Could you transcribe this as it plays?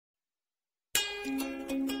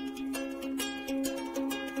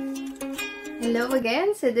Hello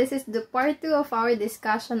again. So this is the part 2 of our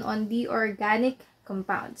discussion on the organic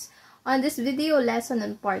compounds. On this video lesson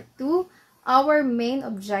on part 2, our main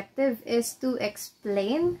objective is to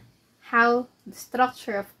explain how the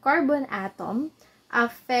structure of carbon atom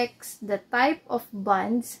affects the type of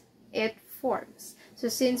bonds it forms. So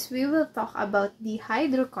since we will talk about the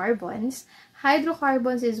hydrocarbons,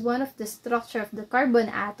 hydrocarbons is one of the structure of the carbon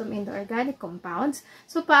atom in the organic compounds.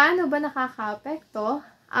 So paano ba nakakaapekto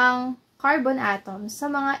ang carbon atoms sa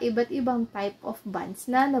mga iba't ibang type of bonds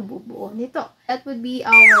na nabubuo nito? That would be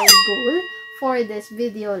our goal for this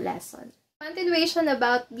video lesson. Continuation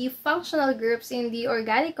about the functional groups in the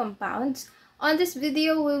organic compounds. On this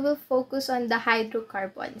video, we will focus on the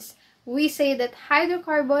hydrocarbons. We say that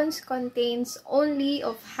hydrocarbons contains only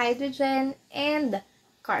of hydrogen and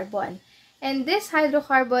carbon. And this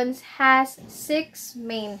hydrocarbons has 6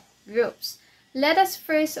 main groups. Let us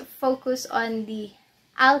first focus on the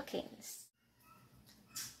alkanes.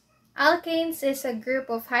 Alkanes is a group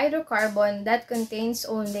of hydrocarbon that contains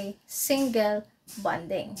only single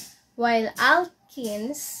bonding, while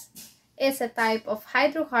alkenes is a type of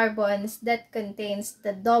hydrocarbons that contains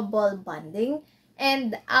the double bonding,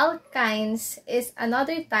 and alkynes is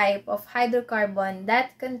another type of hydrocarbon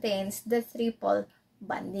that contains the triple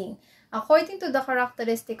bonding. According to the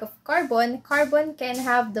characteristic of carbon, carbon can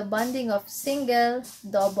have the bonding of single,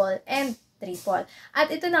 double, and triple.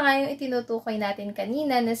 At ito na nga yung itinutukoy natin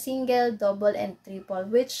kanina na single, double, and triple,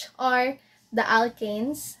 which are the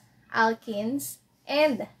alkanes, alkenes,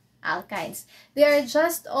 and alkynes. They are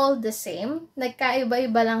just all the same.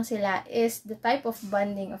 Nagkaiba-iba lang sila is the type of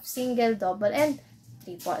bonding of single, double, and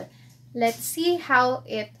triple. Let's see how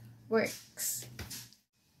it works.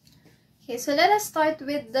 Okay, so let us start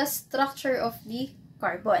with the structure of the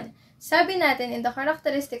carbon. Sabi natin, in the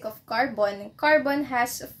characteristic of carbon, carbon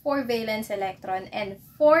has 4 valence electron and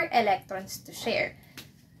 4 electrons to share.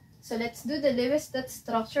 So let's do the Lewis dot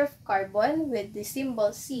structure of carbon with the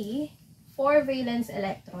symbol C, 4 valence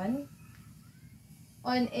electron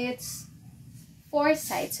on its 4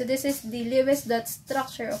 sides. So this is the Lewis dot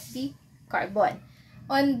structure of the carbon.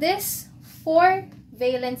 On this 4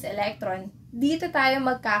 valence electron, dito tayo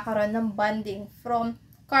magkakaroon ng bonding from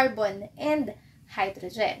carbon and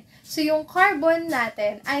hydrogen. So, yung carbon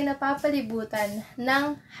natin ay napapalibutan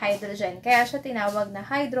ng hydrogen. Kaya siya tinawag na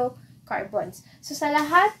hydrocarbons. So, sa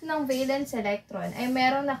lahat ng valence electron ay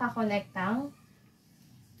merong nakakonektang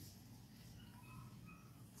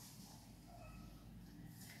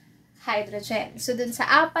hydrogen. So, dun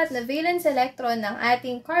sa 4 na valence electron ng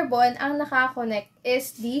ating carbon, ang nakakonect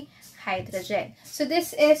is the hydrogen. So,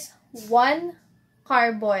 this is one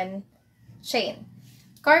carbon chain.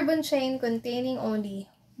 Carbon chain containing only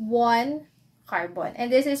one carbon.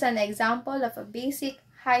 And this is an example of a basic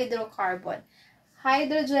hydrocarbon.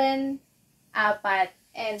 Hydrogen, 4,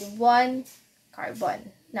 and 1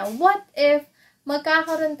 carbon. Now, what if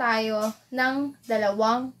magkakaroon tayo ng 2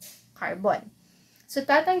 carbon? So,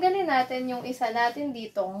 tatanggalin natin yung isa natin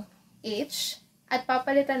ditong H at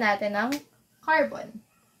papalitan natin ng carbon.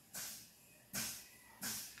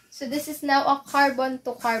 So, this is now a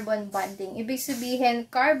carbon-to-carbon bonding. Ibig sabihin,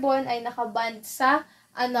 carbon ay nakabond sa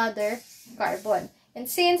another carbon. And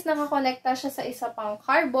since nakakonekta siya sa isa pang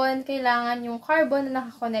carbon, kailangan yung carbon na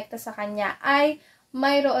nakakonekta sa kanya ay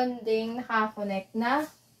mayroon ding nakakonect na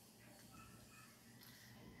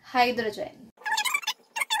hydrogen.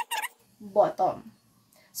 Bottom.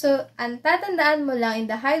 So, ang tatandaan mo lang in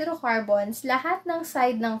the hydrocarbons, lahat ng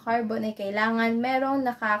side ng carbon ay kailangan merong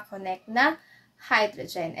nakakonect na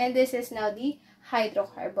hydrogen. And this is now the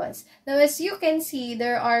hydrocarbons. Now, as you can see,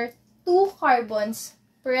 there are 2 carbons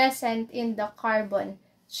present in the carbon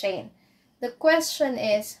chain. The question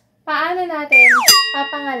is, paano natin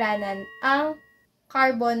papangalanan ang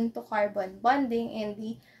carbon-to-carbon bonding in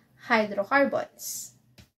the hydrocarbons?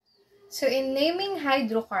 So, in naming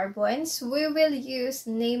hydrocarbons, we will use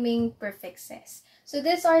naming prefixes. So,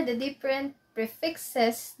 these are the different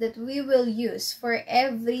prefixes that we will use for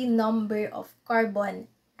every number of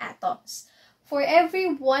carbon atoms. For every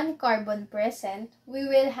 1 carbon present, we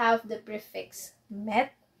will have the prefix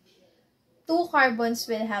met. 2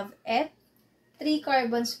 carbons will have et. 3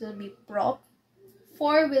 carbons will be prop.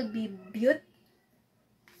 4 will be but.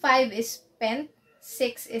 5 is pent.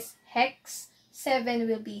 6 is hex. 7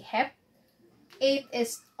 will be hep. 8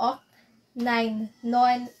 is oct. 9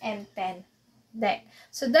 non, and 10 dec.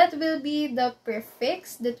 So that will be the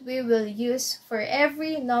prefix that we will use for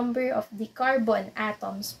every number of the carbon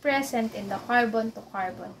atoms present in the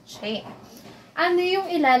carbon-to-carbon chain. Ano yung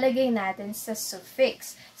ilalagay natin sa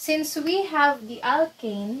suffix? Since we have the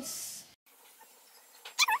alkanes,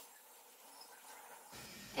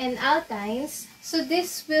 and alkynes. So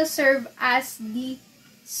this will serve as the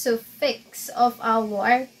suffix of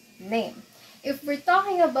our name. If we're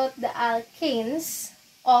talking about the alkanes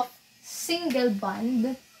of single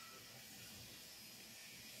bond,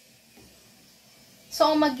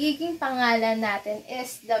 so ang magiging pangalan natin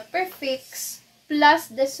is the prefix plus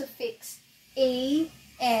the suffix A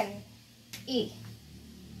N E.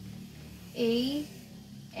 A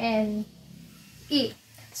N E.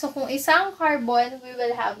 So kung isang carbon, we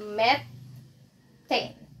will have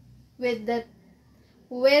methane with the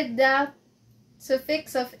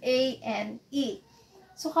suffix of A and E.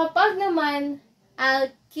 So kapag naman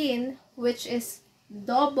alkene, which is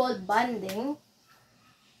double bonding,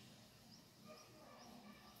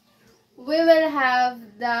 we will have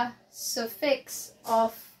the suffix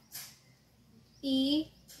of E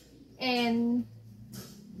and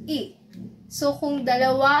E. So kung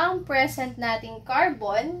dalawa ang present nating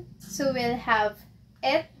carbon, so we'll have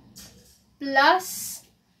et plus,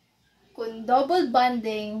 kung double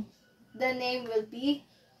bonding, the name will be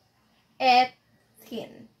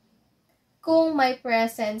ethene. Kung may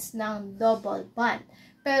presence ng double bond.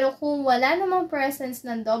 Pero kung wala namang presence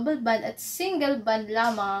ng double bond at single bond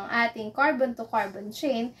lamang ang ating carbon-to-carbon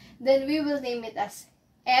chain, then we will name it as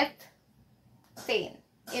ethane.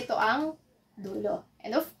 Ito ang dulo.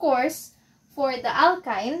 And of course, for the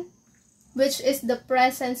alkyne, which is the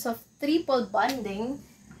presence of triple bonding,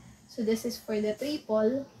 so this is for the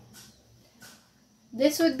triple,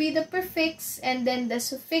 this would be the prefix, and then the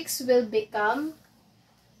suffix will become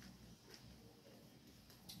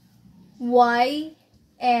Y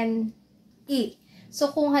and E.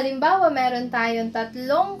 So kung halimbawa meron tayong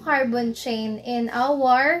tatlong carbon chain in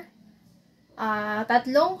our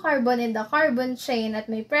tatlong carbon in the carbon chain at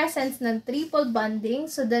may presence ng triple bonding,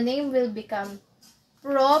 so the name will become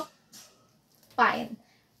propyne.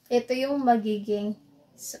 Ito yung magiging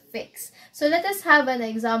suffix. So let us have an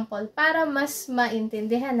example para mas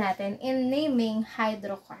maintindihan natin in naming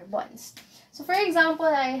hydrocarbons. So for example,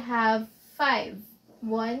 I have 5.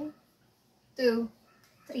 1, 2,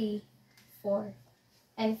 3, 4,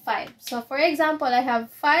 and 5. So for example, I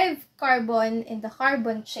have 5 carbon in the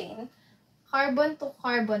carbon chain,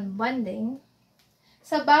 carbon-to-carbon bonding.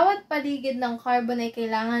 Sa bawat paligid ng carbon ay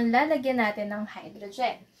kailangan lalagyan natin ng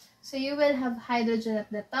hydrogen. So you will have hydrogen at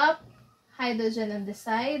the top, hydrogen on the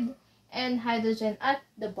side, and hydrogen at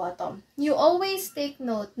the bottom. You always take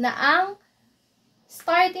note na ang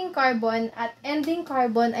starting carbon at ending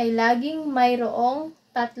carbon ay laging mayroong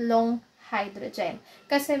tatlong hydrogen.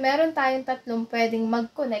 Kasi meron tayong tatlong pwedeng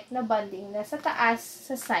mag-connect na bonding na sa taas,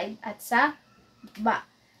 sa side, at sa baba.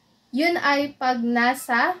 Yun ay pag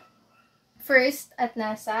nasa first at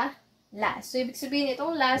nasa last. So, ibig sabihin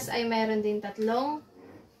itong last ay meron din tatlong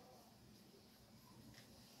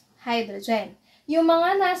hydrogen. Yung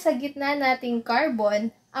mga nasa gitna nating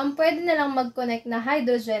carbon, ang pwede nalang mag-connect na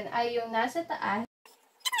hydrogen ay yung nasa taas,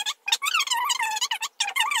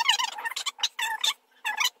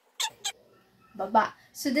 baba.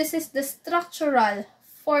 So, this is the structural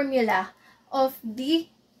formula of the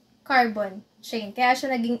carbon chain. Kaya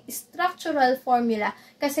siya naging structural formula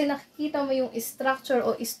kasi nakikita mo yung structure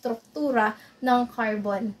o struktura ng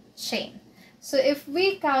carbon chain. So, if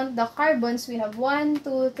we count the carbons, we have 1,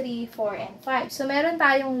 2, 3, 4, and 5. So, meron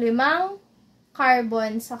tayong 5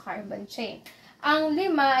 carbon sa carbon chain. Ang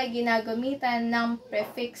 5 ay ginagamitan ng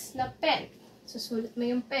prefix na pen. Susulat mo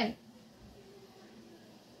yung pen.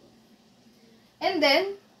 And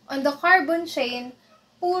then, on the carbon chain,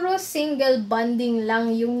 puro single bonding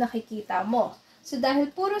lang yung nakikita mo. So,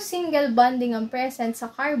 dahil puro single bonding ang present sa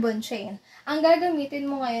carbon chain, ang gagamitin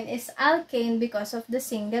mo ngayon is alkane because of the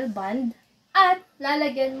single bond. At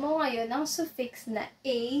lalagyan mo ngayon ng suffix na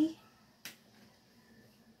A,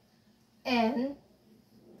 N,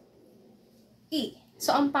 E.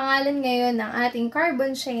 So, ang pangalan ngayon ng ating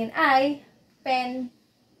carbon chain ay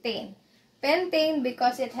pentane. Pentane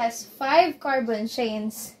because it has 5 carbon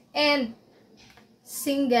chains and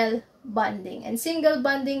single bonding. And single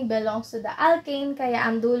bonding belongs to the alkane, kaya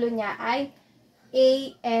ang dulo niya ay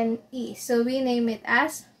A-N-E. So, we name it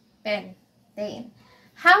as pentane.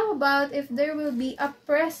 How about if there will be a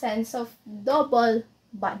presence of double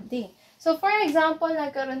bonding? So, for example,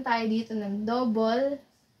 nagkaroon tayo dito ng double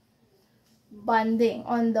bonding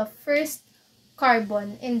on the first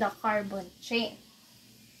carbon in the carbon chain.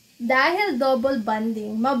 Dahil double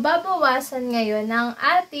bonding, mababawasan ngayon ang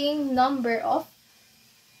ating number of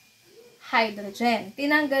hydrogen.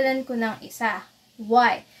 Tinanggalan ko ng isa.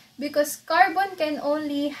 Why? Because carbon can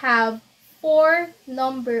only have 4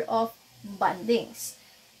 number of bondings.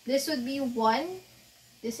 This would be 1,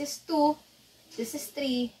 this is 2, this is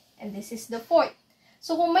 3, and this is the 4th.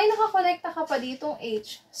 So, kung may nakakonekta ka pa ditong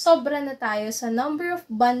H, sobra na tayo sa number of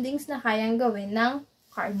bondings na kayang gawin ng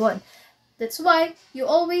carbon. That's why you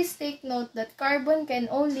always take note that carbon can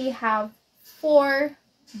only have 4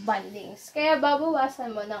 bondings. Kaya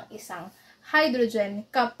babawasan mo ng isang hydrogen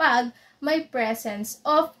kapag may presence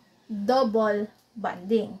of double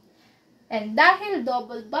bonding. And dahil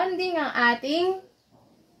double bonding ang ating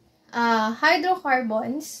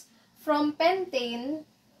hydrocarbons, from pentane,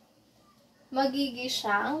 magiging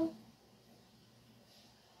siyang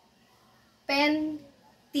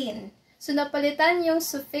pentene. So, napalitan yung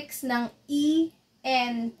suffix ng E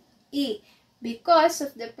and E. Because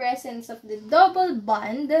of the presence of the double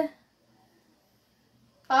bond,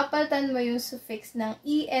 papalitan mo yung suffix ng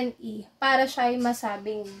E and E para siya ay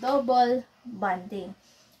masabing double bonding.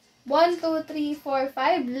 1, 2, 3, 4,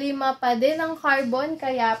 5. 5 pa din ang carbon,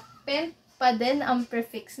 kaya pent pa din ang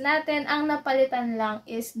prefix natin. Ang napalitan lang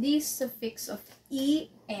is the suffix of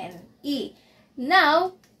E and E.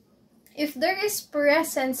 Now, if there is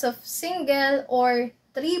presence of single or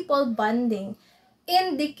triple bonding,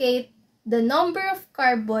 indicate the number of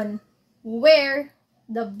carbon where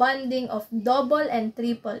the bonding of double and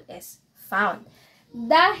triple is found.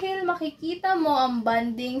 Dahil makikita mo ang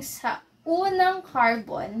bonding sa unang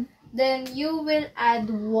carbon, then you will add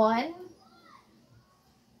 1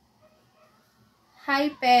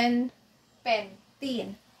 hyphen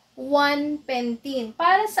pentene. 1 pentene.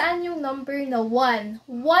 Para saan yung number na 1?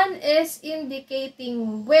 1 is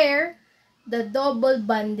indicating where the double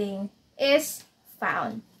bonding is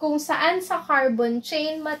found. Kung saan sa carbon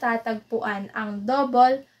chain matatagpuan ang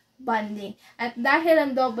double bonding. At dahil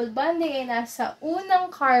ang double bonding ay nasa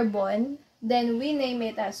unang carbon, then we name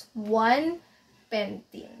it as 1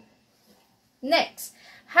 pentene. Next,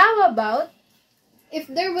 how about if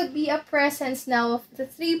there would be a presence now of the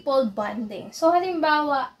triple bonding? So,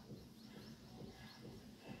 halimbawa,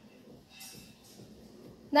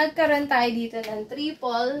 nagkaroon tayo dito ng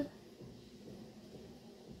triple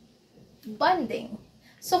bonding.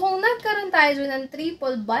 So, kung nagkaroon tayo ng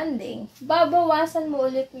triple bonding, babawasan mo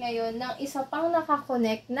ulit ngayon ng isa pang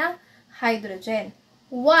nakakonect na hydrogen.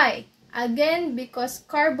 Why? Again, because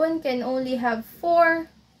carbon can only have 4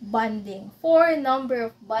 bonding. 4 number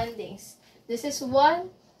of bondings. This is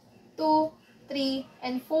 1, 2, 3,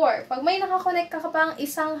 and 4. Pag may nakakonect ka pang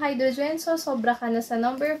isang hydrogen, so sobra ka na sa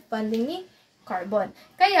number of bonding ni carbon.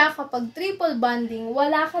 Kaya kapag triple bonding,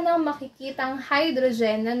 wala ka nang makikitang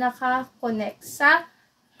hydrogen na nakakonect sa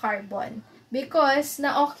carbon. Because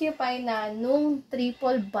na-occupy na nung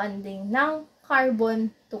triple bonding ng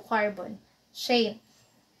carbon to carbon chain.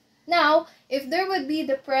 Now, if there would be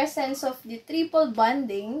the presence of the triple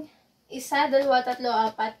bonding, 1, 2, 3,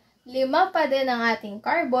 4, 5 pa din ang ating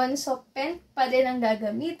carbon, so pent pa din ang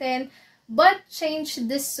gagamitin, but change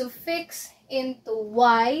this suffix into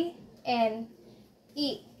Y and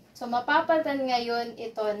E. So, mapapalitan ngayon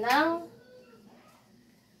ito ng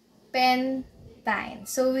pentine.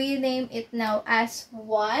 So, we name it now as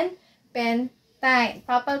 1 pentine.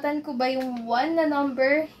 Papalitan ko ba yung 1 na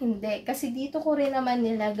number? Hindi. Kasi dito ko rin naman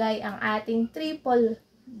nilagay ang ating triple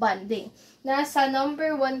bonding. Nasa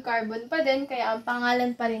number 1 carbon pa din, kaya ang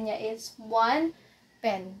pangalan pa rin niya is 1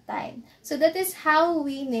 pentine. So, that is how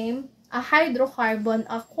we name a hydrocarbon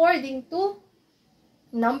according to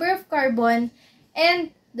number of carbon and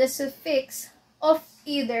the suffix of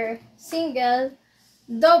either single,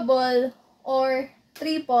 double, or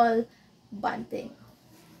triple bonding.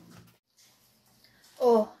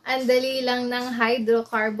 Oh, ang dali lang ng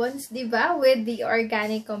hydrocarbons, di ba? With the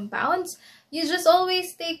organic compounds. You just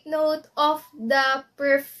always take note of the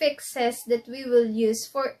prefixes that we will use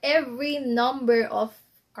for every number of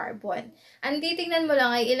carbon. Ang titingnan mo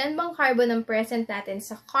lang ay ilan bang carbon ang present natin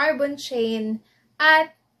sa carbon chain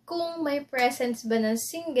at kung may presence ba ng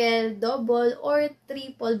single, double, or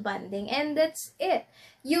triple bonding. And that's it.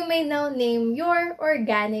 You may now name your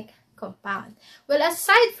organic compound. Well,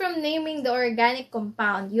 aside from naming the organic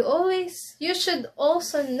compound, you should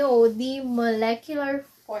also know the molecular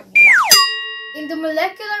formula. In the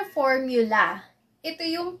molecular formula, ito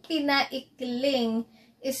yung pinaikling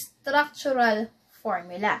structural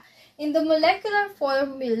formula. In the molecular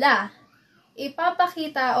formula,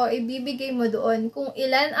 ipapakita o ibibigay mo doon kung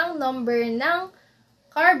ilan ang number ng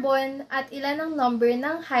carbon at ilan ang number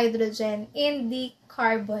ng hydrogen in the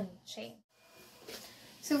carbon chain.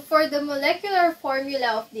 So, for the molecular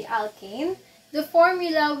formula of the alkane, the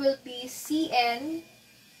formula will be CnH2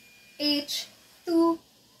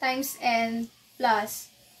 times N plus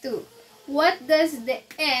 2. What does the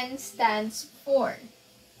N stands for?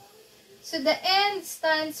 So, the N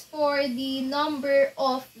stands for the number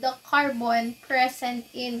of the carbon present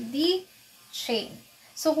in the chain.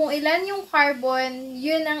 So, kung ilan yung carbon,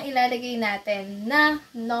 yun ang ilalagay natin na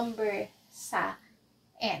number sa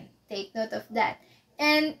N. Take note of that.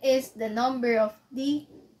 N is the number of the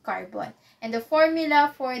carbon. And the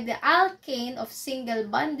formula for the alkane of single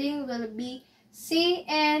bonding will be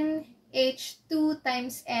CnH2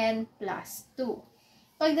 times N plus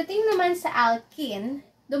 2. Pagdating naman sa alkene,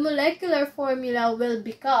 the molecular formula will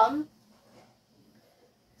become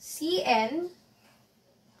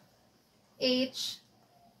CnH2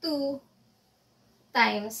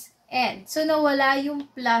 times N. So, nawala yung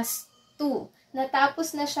plus 2.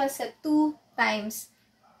 Natapos na siya sa 2 times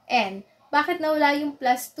N. Bakit nawala yung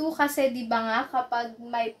plus 2? Kasi di ba nga kapag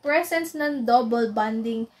may presence ng double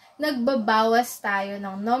bonding, nagbabawas tayo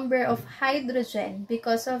ng number of hydrogen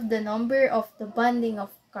because of the number of the bonding of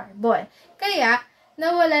carbon. Kaya,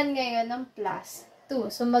 nawalan ngayon ng plus 2.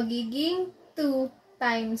 So, magiging 2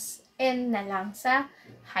 times N na lang sa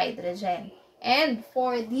hydrogen. And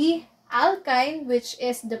for the alkyne, which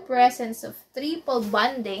is the presence of triple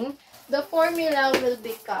bonding, the formula will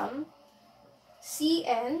become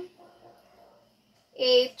CnH2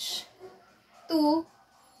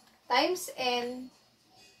 times N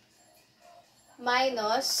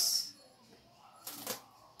minus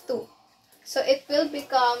 2. So, it will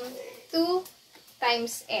become 2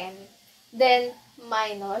 times N, then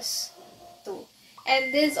minus 2.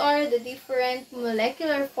 And these are the different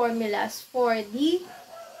molecular formulas for the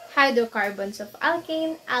hydrocarbons of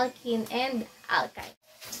alkane, alkene, and alkyne.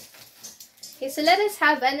 Okay, so let us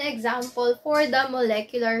have an example for the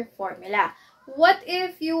molecular formula. What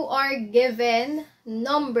if you are given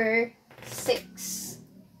number 6?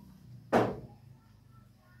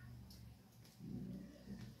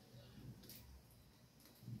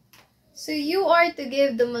 So you are to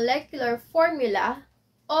give the molecular formula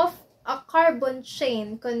of a carbon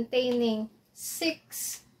chain containing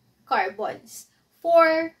 6 carbons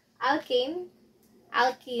for alkane,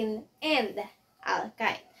 alkene, and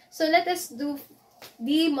alkyne. So let us do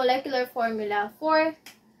the molecular formula for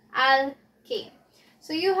alkane.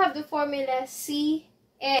 So you have the formula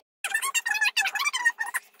CN.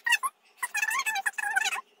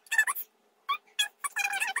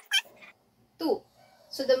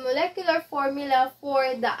 So the molecular formula for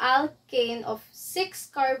the alkane of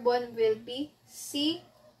 6 carbon will be C6H.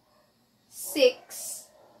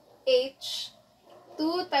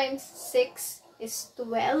 2 times 6 is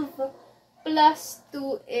 12 plus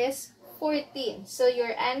 2 is 14. So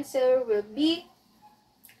your answer will be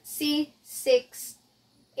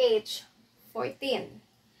C6H14.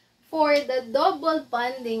 For the double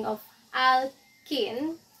bonding of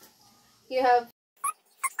alkene, you have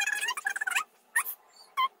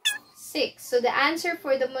 6. So the answer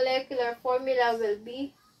for the molecular formula will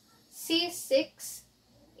be C6H.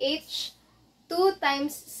 2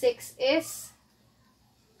 times 6 is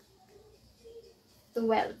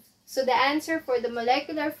 12. So the answer for the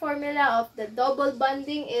molecular formula of the double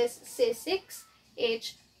bonding is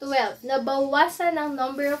C6H12. Nabawasan ang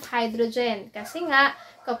number of hydrogen. Kasi nga,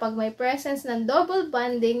 kapag may presence ng double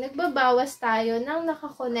bonding, nagbabawas tayo ng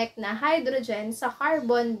nakakonect na hydrogen sa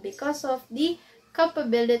carbon because of the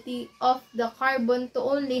capability of the carbon to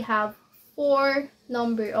only have 4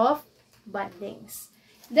 number of bondings.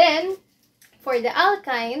 Then, for the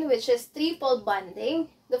alkyne, which is triple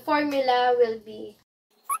bonding, the formula will be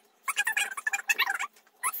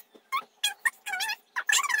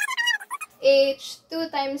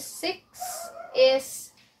H2 times 6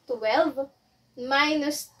 is 12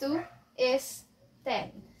 minus 2 is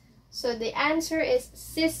 10. So the answer is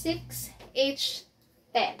C6H10.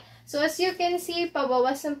 So, as you can see,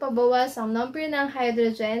 pabawas ng pabawas ang number ng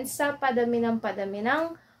hydrogen sa padami ng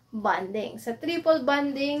bonding. Sa triple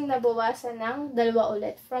bonding, nabawasan ng 2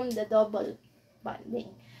 ulit from the double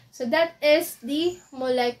bonding. So, that is the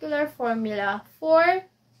molecular formula for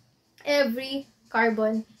every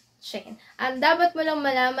carbon chain. Ang dapat mo lang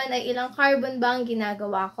malaman ay ilang carbon ba ang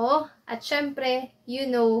ginagawa ko. At syempre, you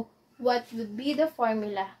know what would be the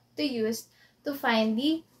formula to use to find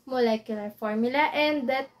the molecular formula, and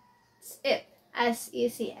that's it. As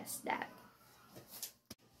easy as that.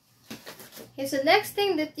 Okay, so next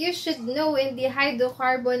thing that you should know in the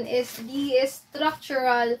hydrocarbon is the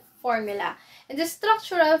structural formula. And the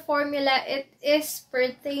structural formula, it is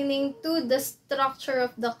pertaining to the structure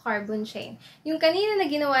of the carbon chain. Yung kanina na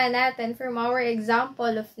ginawa natin from our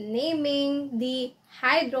example of naming the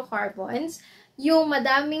hydrocarbons, yung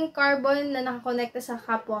madaming carbon na nakakonekta sa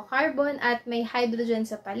kapwa carbon at may hydrogen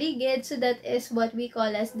sa paligid. So that is what we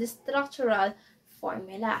call as the structural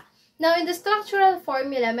formula. Now, in the structural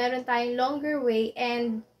formula, meron tayong longer way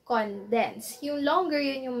and condense. Yung longer,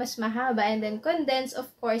 yun yung mas mahaba. And then condense,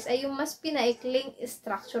 of course, ay yung mas pinaikling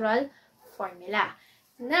structural formula.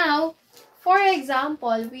 Now, for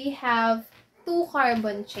example, we have 2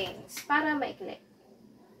 carbon chains. Para maikli.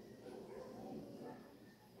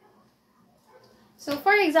 So,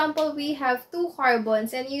 for example, we have 2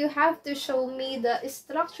 carbons and you have to show me the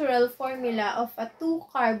structural formula of a 2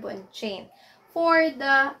 carbon chain. For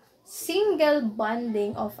the single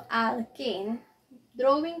bonding of alkane,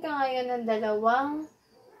 drawing ka ngayon ng dalawang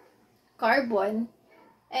carbon,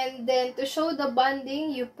 and then to show the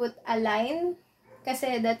bonding, you put a line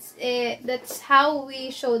kasi that's how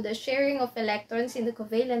we show the sharing of electrons in the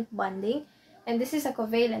covalent bonding, and this is a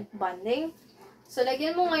covalent bonding. So,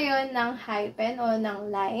 lagyan mo ngayon ng hyphen o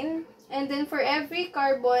ng line. And then, for every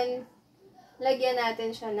carbon, lagyan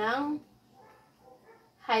natin siya ng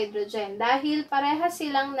hydrogen. Dahil parehas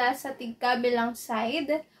silang nasa tigkabilang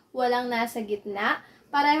side, walang nasa gitna,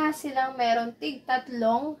 parehas silang meron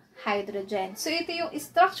tig-tatlong hydrogen. So, ito yung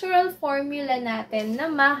structural formula natin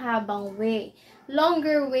na mahabang way.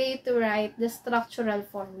 Longer way to write the structural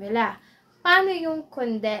formula. Paano yung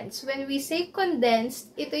condensed? When we say condensed,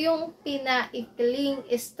 ito yung pinaikling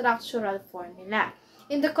structural formula.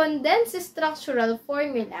 In the condensed structural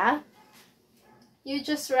formula, you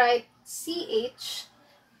just write CH,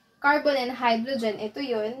 carbon and hydrogen, ito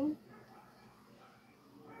yun.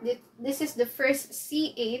 This is the first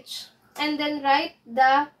CH, and then write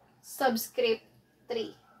the subscript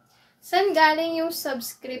 3. Saan galing yung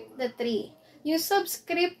subscript na 3? Yung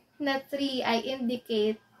subscript na 3 ay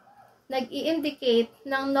nag-i-indicate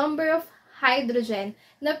ng number of hydrogen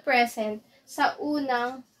na present sa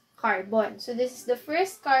unang carbon. So, this is the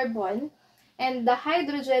first carbon, and the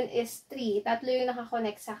hydrogen is 3. Tatlo yung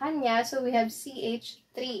nakakonect sa kanya, so we have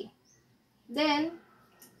CH3. Then,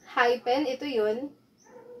 hyphen, ito yun.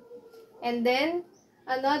 And then,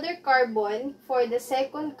 another carbon for the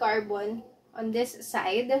second carbon on this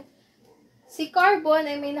side. Si carbon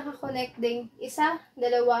ay may nakakonect ding isa,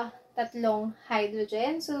 dalawa, tatlong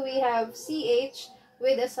hydrogen. So, we have CH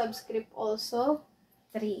with a subscript also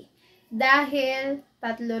 3. Dahil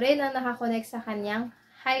tatlo rin ang nakakonect sa kanyang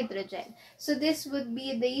hydrogen. So, this would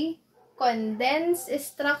be the condensed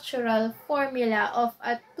structural formula of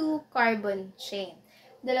a 2-carbon chain.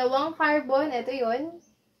 Dalawang carbon, ito yun.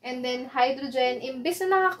 And then, hydrogen, imbis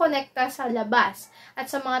na nakakonekta sa labas at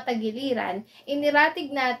sa mga tagiliran,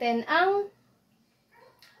 iniratig natin ang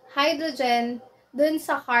hydrogen dun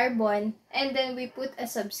sa carbon, and then we put a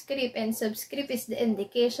subscript, and subscript is the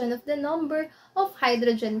indication of the number of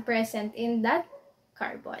hydrogen present in that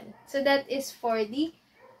carbon. So, that is for the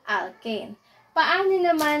alkane. Paano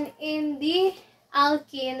naman in the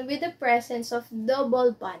alkene with the presence of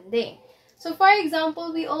double bonding? So, for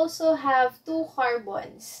example, we also have 2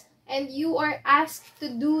 carbons, and you are asked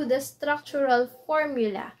to do the structural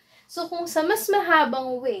formula. So, kung sa mas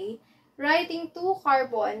mahabang way, writing 2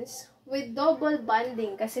 carbons with double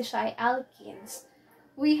bonding, kasi siya ay alkenes,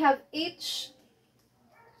 we have H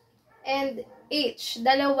and H.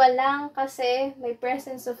 Dalawa lang kasi may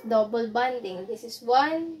presence of double bonding. This is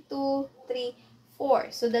 1, 2, 3, 4.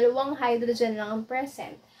 So, dalawang hydrogen lang ang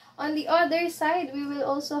present. On the other side, we will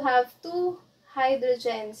also have 2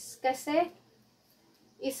 hydrogens kasi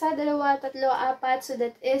isa, dalawa, tatlo, apat. So,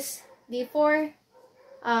 that is the 4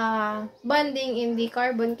 bonding in the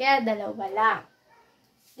carbon, kaya dalawa lang.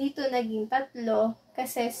 Dito naging tatlo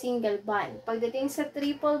kasi single bond. Pagdating sa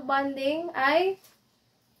triple bonding ay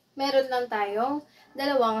meron lang tayong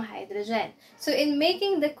dalawang hydrogen. So, in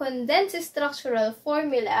making the condensed structural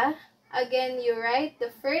formula, again, you write the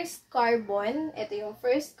first carbon. Ito yung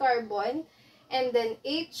first carbon. And then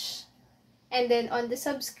H. And then on the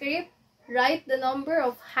subscript, write the number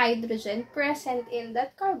of hydrogen present in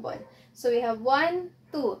that carbon. So, we have 1,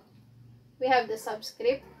 2. We have the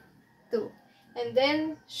subscript 2. And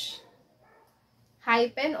then,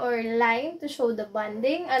 hyphen or line to show the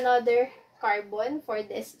bonding. Another carbon for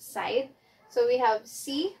this side. So, we have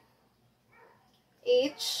C,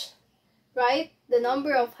 H, right? The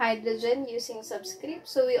number of hydrogen using subscript.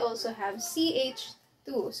 So, we also have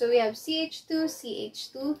CH2. So, we have CH2,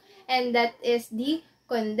 CH2, and that is the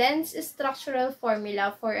condensed structural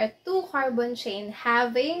formula for a 2-carbon chain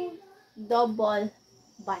having double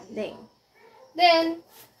bonding. Then,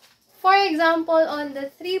 for example, on the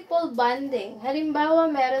triple bonding, halimbawa,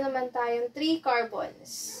 meron naman tayong 3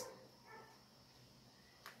 carbons.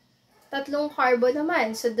 Tatlong carbon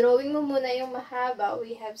naman. So, drawing mo muna yung mahaba.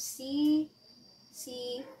 We have C,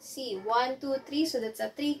 C, C. 1, 2, 3. So, that's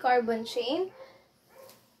a 3-carbon chain.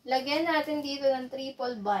 Lagyan natin dito ng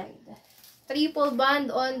triple bond. Triple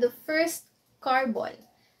bond on the first carbon.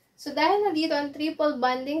 So, dahil nandito ang triple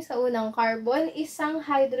bonding sa unang carbon, isang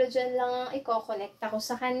hydrogen lang ang i-connect ko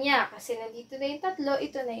sa kanya. Kasi nandito na yung tatlo,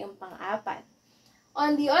 ito na yung pang-apat.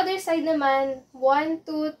 On the other side naman, 1,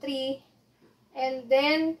 2, 3, and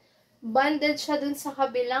then, bonded siya dun sa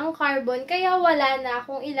kabilang carbon, kaya wala na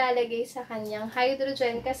akong ilalagay sa kanyang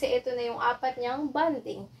hydrogen kasi ito na yung apat niyang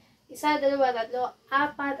bonding. Isa, dalawa, tatlo,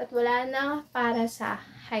 apat, at wala na para sa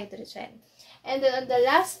hydrogen. And then, on the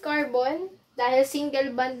last carbon, dahil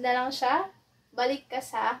single bond na lang siya, balik ka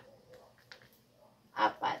sa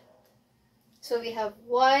apat. So, we have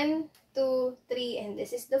 1, 2, 3, and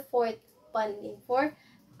this is the fourth bonding for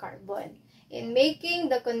carbon. In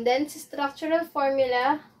making the condensed structural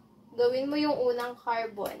formula, gawin mo yung unang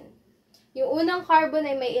carbon. Yung unang carbon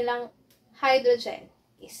ay may ilang hydrogen?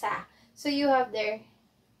 Isa. So, you have there,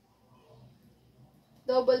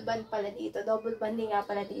 double bond pala dito. Double bonding nga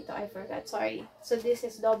pala dito. I forgot. Sorry. So, this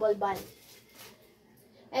is double bond.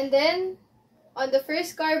 And then, on the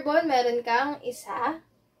first carbon, meron kang isa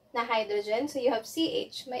na hydrogen. So, you have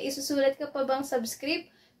CH. May isusulat ka pa bang subscript?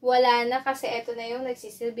 Wala na kasi ito na yung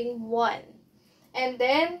nagsisilbing 1. And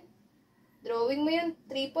then, drawing mo yung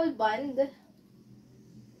triple bond.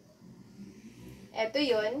 Ito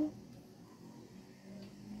yun.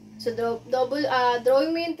 So,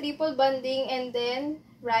 drawing mo yung triple bonding and then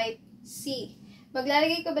write C.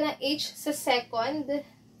 Maglalagay ka ba ng H sa second?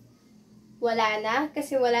 Wala na,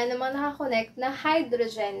 kasi wala namang nakakonect na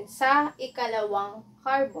hydrogen sa ikalawang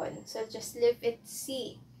carbon. So, just leave it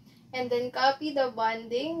C. And then, copy the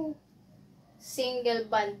bonding. Single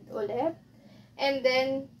bond ulit. And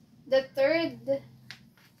then, the third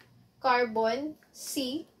carbon,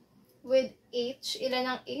 C, with H.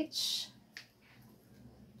 Ilan ang H?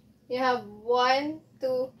 You have 1,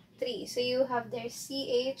 2, 3. So, you have there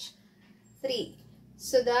CH3.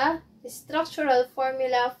 So, the structural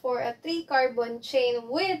formula for a 3-carbon chain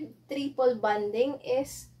with triple bonding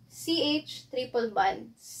is CH triple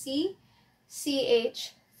bond, C,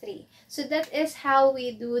 CH3. So, that is how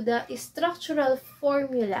we do the structural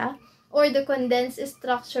formula or the condensed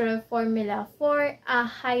structural formula for a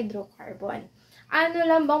hydrocarbon. Ano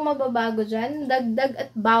lang bang mababago dyan? Dagdag at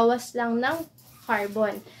bawas lang ng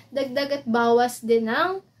carbon. Dagdag at bawas din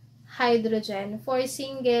ng hydrogen for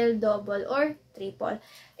single, double, or triple.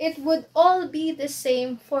 It would all be the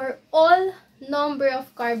same for all number of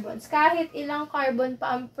carbons. Kahit ilang carbon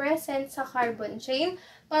pa ang present sa carbon chain,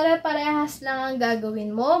 para-parehas lang ang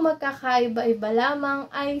gagawin mo. Magkakaiba-iba lamang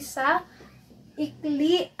ay sa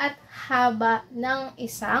ikli at haba ng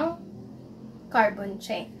isang carbon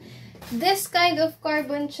chain. This kind of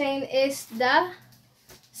carbon chain is the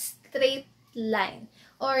straight line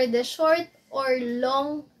or the short or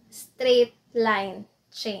long straight line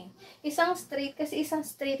chain. Isang straight kasi isang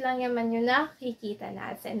straight lang yaman yung nakikita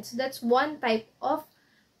natin. So that's one type of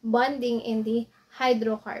bonding in the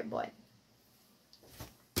hydrocarbon.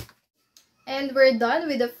 And we're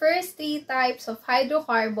done with the first three types of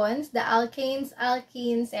hydrocarbons, the alkanes,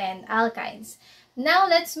 alkenes, and alkynes. Now,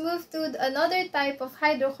 let's move to another type of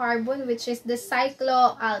hydrocarbon, which is the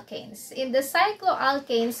cycloalkanes. In the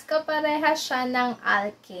cycloalkanes, kaparehas siya ng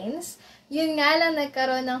alkanes. Yun nga lang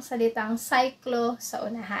nagkaroon ng salitang cyclo sa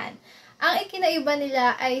unahan. Ang ikinaiba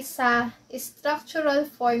nila ay sa structural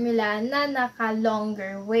formula na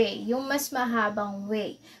naka-longer way, yung mas mahabang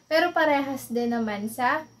way. Pero parehas din naman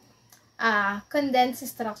sa condensed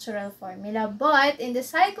structural formula. But in the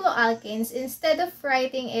cycloalkanes, instead of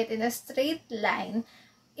writing it in a straight line,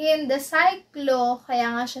 in the cyclo,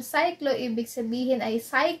 kaya nga siya cyclo, ibig sabihin ay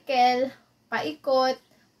cycle, paikot,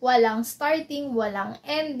 walang starting, walang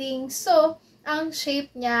ending. So, ang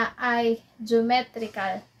shape niya ay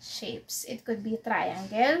geometrical shapes. It could be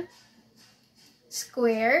triangle,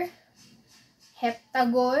 square,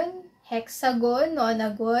 heptagon, hexagon,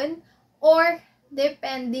 nonagon, or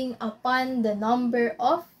depending upon the number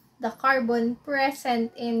of the carbon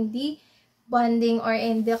present in the bonding or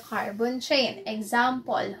in the carbon chain.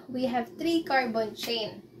 Example, we have 3 carbon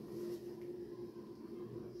chain.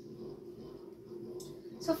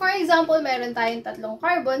 So, for example, meron tayong 3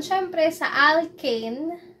 carbon. Siyempre, sa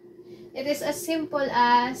alkane, it is as simple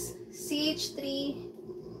as CH3,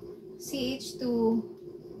 CH2,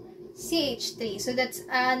 CH3. So, that's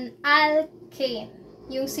an alkane.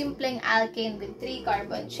 Yung simpleng alkane with 3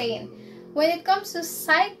 carbon chain. When it comes to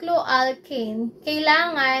cycloalkane,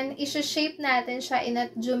 kailangan i-shape natin siya in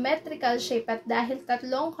a geometrical shape at dahil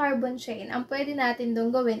 3 carbon chain, ang pwede natin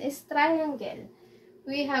dong gawin is triangle.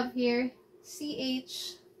 We have here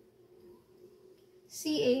CH,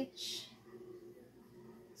 CH,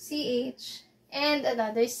 CH, and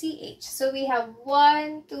another CH. So we have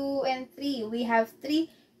 1, 2, and 3. We have 3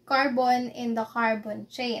 carbon in the carbon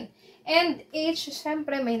chain. And H,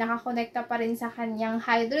 syempre, may nakakonekta pa rin sa kanyang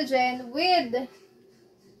hydrogen with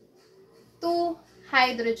 2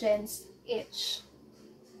 hydrogens each.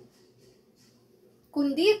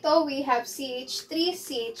 Kung dito, we have CH3,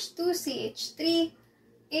 CH2, CH3.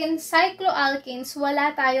 In cycloalkanes,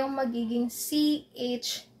 wala tayong magiging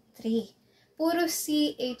CH3. Puro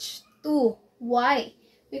CH2. Why?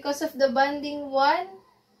 Because of the bonding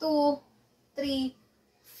 1, 2, 3,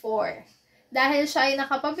 4. Dahil siya ay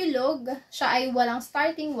nakapabilog, siya ay walang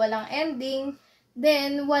starting, walang ending,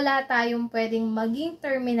 then wala tayong pwedeng maging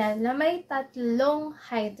terminal na may 3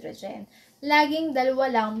 hydrogen. Laging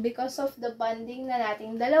dalawa lang because of the bonding na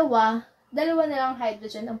nating dalawa na lang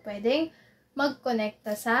hydrogen ang pwedeng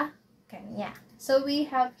magkonekta sa kanya. So we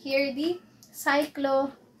have here the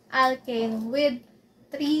cycloalkane with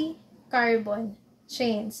 3 carbon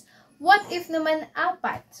chains. What if naman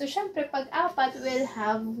 4? So syempre pag 4, we'll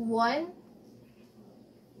have 1,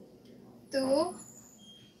 2,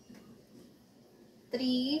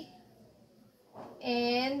 3,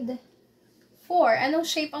 and 4. Anong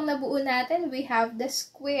shape ang nabuo natin? We have the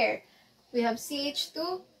square. We have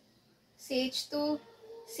CH2, CH2,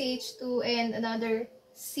 CH2, and another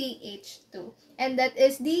CH2. And that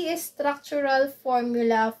is the structural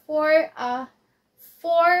formula for a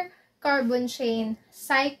 4-carbon chain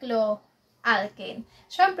cycloalkane.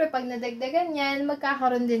 Siyempre, pag nadagdagan yan,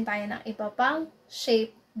 magkakaroon din tayo ng iba pang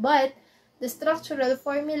shape. But, the structural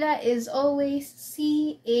formula is always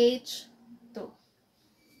CH2.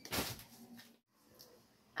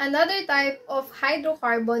 Another type of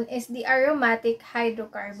hydrocarbon is the aromatic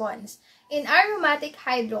hydrocarbons. In aromatic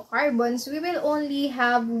hydrocarbons, we will only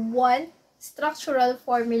have one structural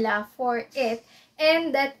formula for it, and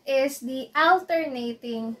that is the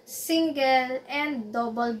alternating single and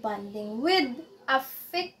double bonding with a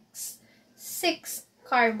fixed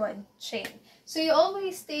 6-carbon chain. So you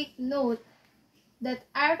always take note that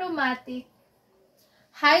aromatic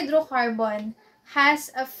hydrocarbon has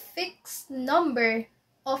a fixed number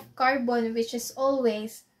of carbon, which is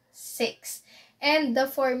always 6. And the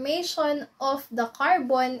formation of the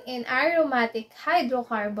carbon in aromatic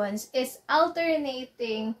hydrocarbons is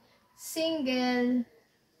alternating single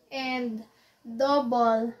and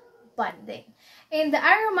double bonding. In the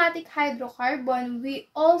aromatic hydrocarbon, we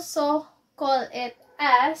also call it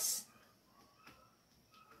as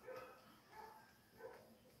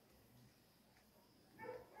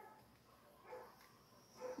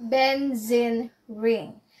benzene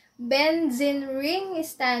ring. Benzene ring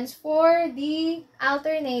stands for the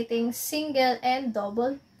alternating single and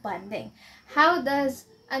double bonding. How does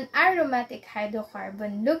an aromatic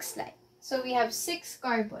hydrocarbon looks like? So we have 6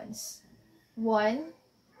 carbons. 1,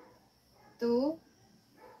 2,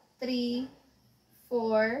 3,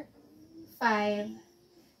 4, 5,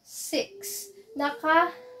 6.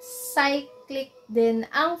 Naka-cyclic din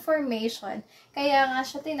ang formation. Kaya nga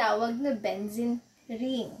siya tinawag na benzene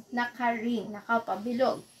ring. Naka-ring,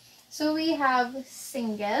 nakapabilog. So we have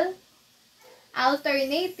single,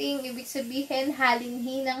 alternating, ibig sabihin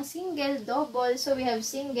halinhi ng single, double. So we have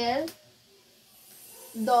single,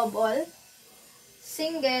 double,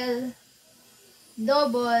 single,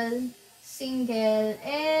 double, single,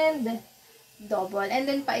 and double. And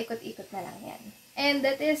then paikot-ikot na lang yan. And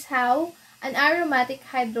that is how an aromatic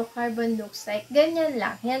hydrocarbon looks like. Ganyan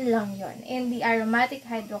lang. Yan lang yon. In the aromatic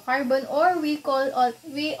hydrocarbon, or we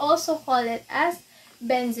also call it as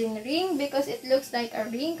benzene ring because it looks like a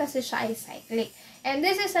ring kasi siya ay cyclic. And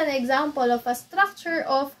this is an example of a structure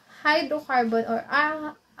of hydrocarbon or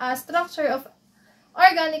a structure of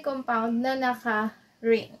organic compound na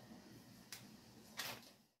naka-ring.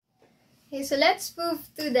 Okay, so let's move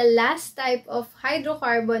to the last type of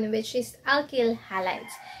hydrocarbon, which is alkyl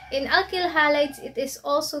halides. In alkyl halides, it is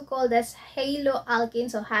also called as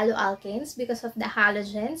haloalkanes or haloalkanes because of the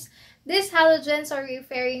halogens. These halogens are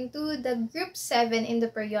referring to the group 7 in the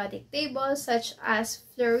periodic table, such as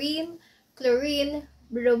fluorine, chlorine,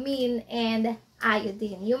 bromine, and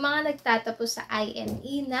iodine. Yung mga nagtatapos sa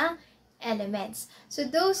INE na elements. So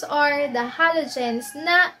those are the halogens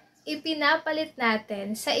na ipinapalit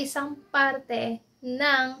natin sa isang parte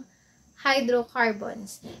ng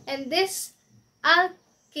hydrocarbons. And these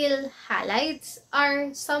alkyl halides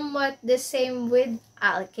are somewhat the same with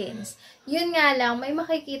alkanes. Yun nga lang, may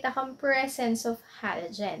makikita kang presence of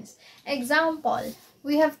halogens. Example,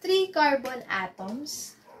 we have 3 carbon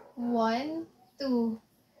atoms. 1, 2,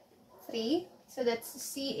 3. So that's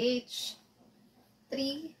CH3,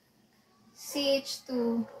 CH2,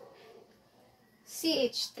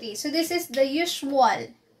 CH3. So this is the usual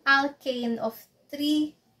alkane of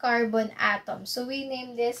 3 carbon atoms. So we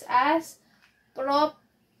name this as propane.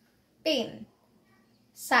 propane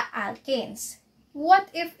sa alkanes. What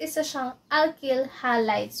if isa siyang alkyl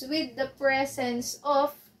halides with the presence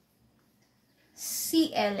of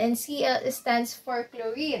Cl, and Cl stands for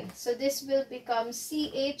chlorine. So this will become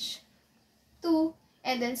CH2,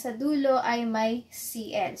 and then sa dulo ay may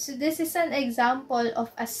Cl. So this is an example of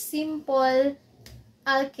a simple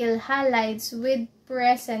alkyl halides with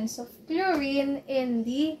presence of chlorine in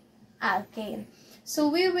the alkane. So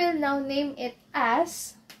we will now name it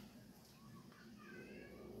as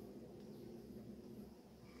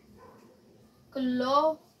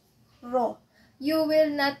chloro. You will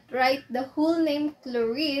not write the whole name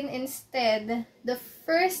chlorine, instead the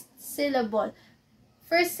first syllable,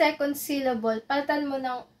 second syllable, palitan mo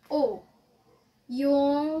ng O,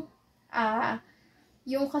 yung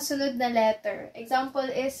kasunod na letter. Example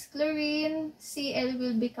is chlorine, Cl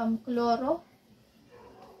will become chloro,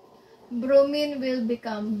 bromine will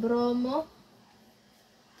become bromo,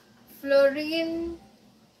 fluorine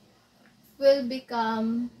will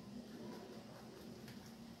become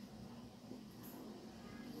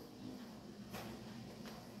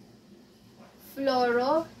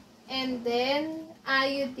fluoro, and then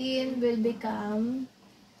iodine will become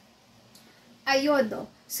iodo.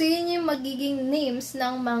 So, yun yung magiging names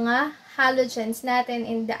ng mga halogens natin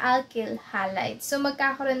in the alkyl halides. So,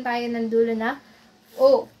 magkakaroon tayo ng dulo na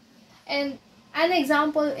O. And an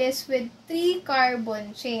example is with 3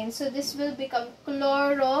 carbon chains. So, this will become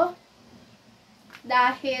chloro.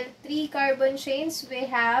 Dahil 3 carbon chains, we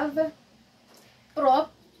have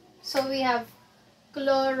prop. So, we have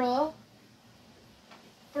chloro,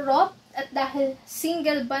 prop, at dahil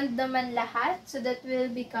single bond naman lahat, so that will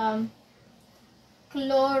become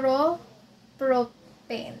chloropropane.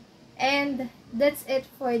 And that's it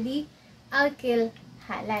for the alkyl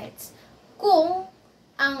halides. Kung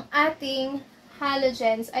ang ating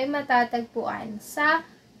halogens ay matatagpuan sa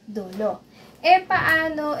dulo.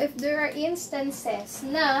 Paano if there are instances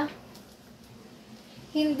na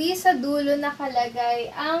hindi sa dulo nakalagay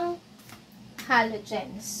ang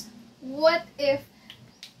halogens? What if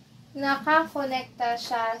nakakonekta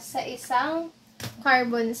siya sa isang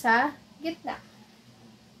carbon sa gitna?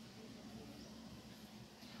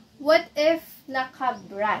 What if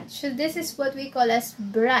naka-branch? So, this is what we call as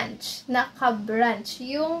branch. Naka-branch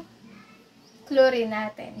yung chlorine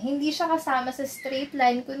natin. Hindi siya kasama sa straight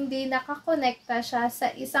line, kundi nakakonekta siya sa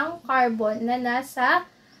isang carbon na nasa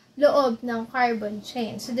loob ng carbon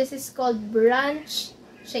chain. So, this is called branch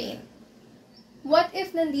chain. What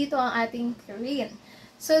if nandito ang ating chlorine?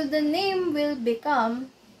 So, the name will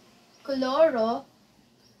become chloro,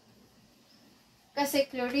 kasi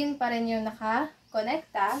chlorine pa rin yung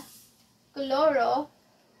nakakonekta. Chloro,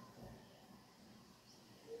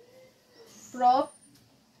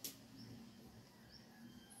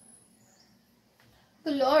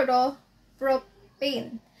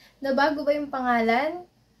 chloropropane. Nabago ba yung pangalan?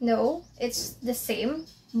 No, it's the same,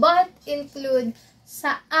 but include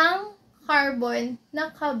saang carbon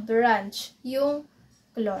naka-branch yung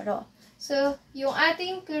chloro. So, yung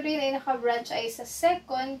ating chlorine ay naka-branch ay sa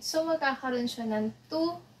second, so magkakaroon siya ng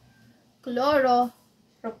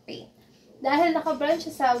 2-chloropropane. Dahil naka-branch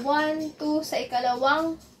siya sa 1, 2, sa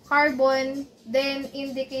ikalawang carbon, then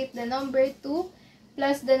indicate the number 2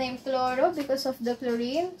 plus the name chloro because of the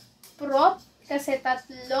chlorine, prop kasi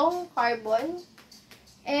tatlong carbon,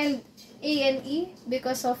 and ANE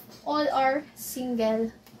because of all are single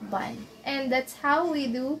bond. And that's how we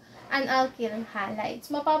do an alkyl halides.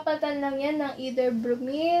 Mapapalitan lang yan ng either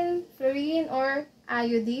bromine, fluorine, or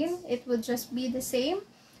iodine. It would just be the same.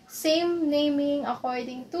 Same naming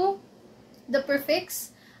according to the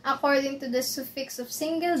prefix, according to the suffix of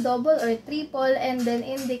single, double, or triple, and then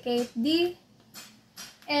indicate the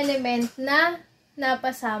element na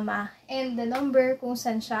napasama and the number kung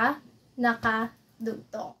saan siya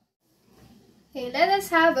nakadugtong. Okay, let us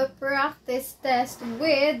have a practice test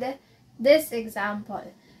with this example.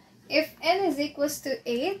 If n is equals to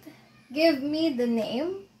 8, give me the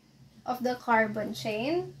name of the carbon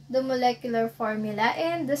chain, the molecular formula,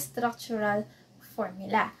 and the structural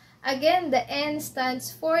formula. Again, the N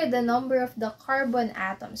stands for the number of the carbon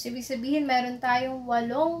atoms. Ibig sabihin, meron tayong 8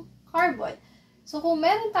 carbon. So, kung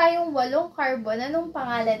meron tayong 8 carbon, anong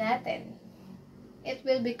pangalan natin? It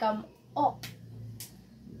will become O.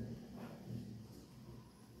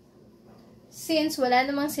 Since wala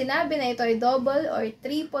namang sinabi na ito ay double or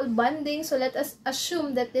triple bonding, so let us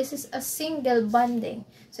assume that this is a single bonding.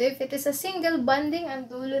 So, if it is a single bonding, ang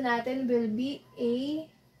dulo natin will be A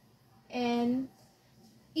and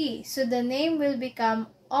E. So, the name will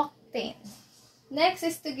become octane. Next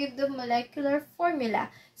is to give the molecular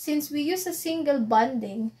formula. Since we use a single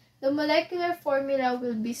bonding, the molecular formula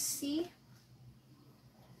will be C8H.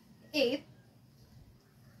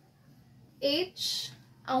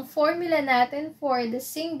 Ang formula natin for the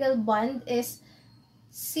single bond is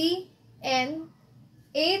CNH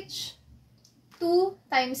 2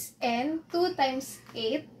 times N. 2 times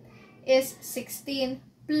 8 is 16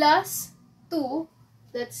 plus 2,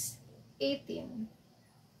 that's 18.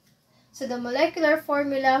 So the molecular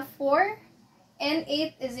formula for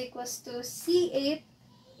N8 is equals to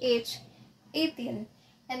C8H18.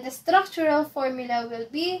 And the structural formula will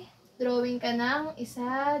be, drawing ka ng 1,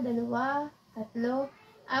 2, 3,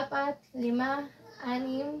 4, 5, 6,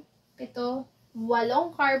 7,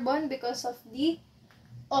 8 carbon because of the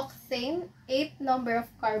octane, 8 number of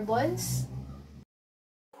carbons.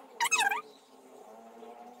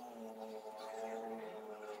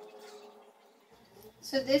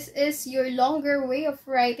 So this is your longer way of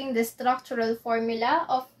writing the structural formula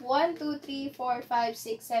of 1, 2, 3, 4, 5,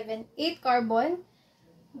 6, 7, 8 carbon.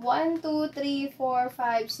 1, 2, 3, 4,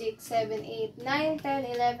 5, 6, 7, 8, 9, 10,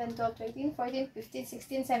 11, 12, 13, 14, 15,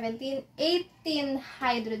 16, 17, 18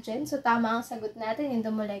 hydrogen. So tama ang sagot natin in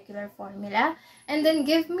the molecular formula. And then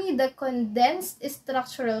give me the condensed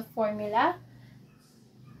structural formula.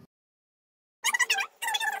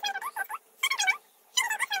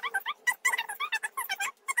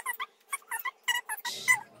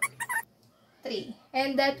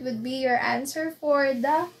 And that would be your answer for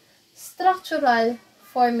the structural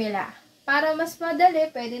formula. Para mas madali,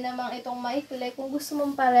 pwede namang itong maikli. Kung gusto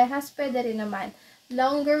mong parehas, pwede rin naman.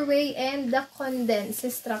 Longer way and the condensed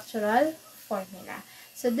structural formula.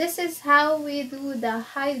 So this is how we do the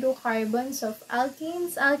hydrocarbons of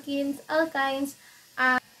alkenes, alkenes, alkynes,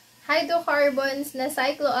 hydrocarbons na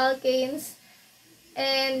cycloalkanes,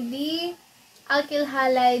 and the alkyl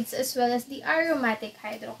halides as well as the aromatic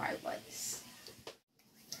hydrocarbons.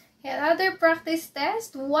 Another practice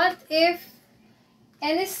test, what if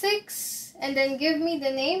N is 6, and then give me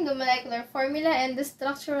the name, the molecular formula, and the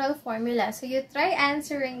structural formula. So you try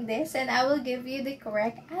answering this, and I will give you the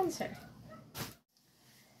correct answer.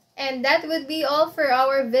 And that would be all for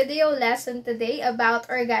our video lesson today about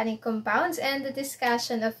organic compounds and the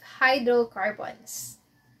discussion of hydrocarbons.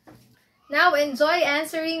 Now enjoy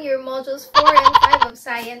answering your modules 4 and 5 of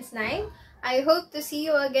Science 9. I hope to see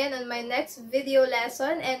you again on my next video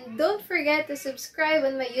lesson, and don't forget to subscribe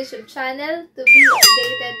on my YouTube channel to be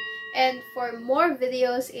updated and for more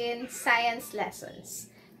videos in science lessons.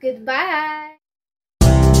 Goodbye!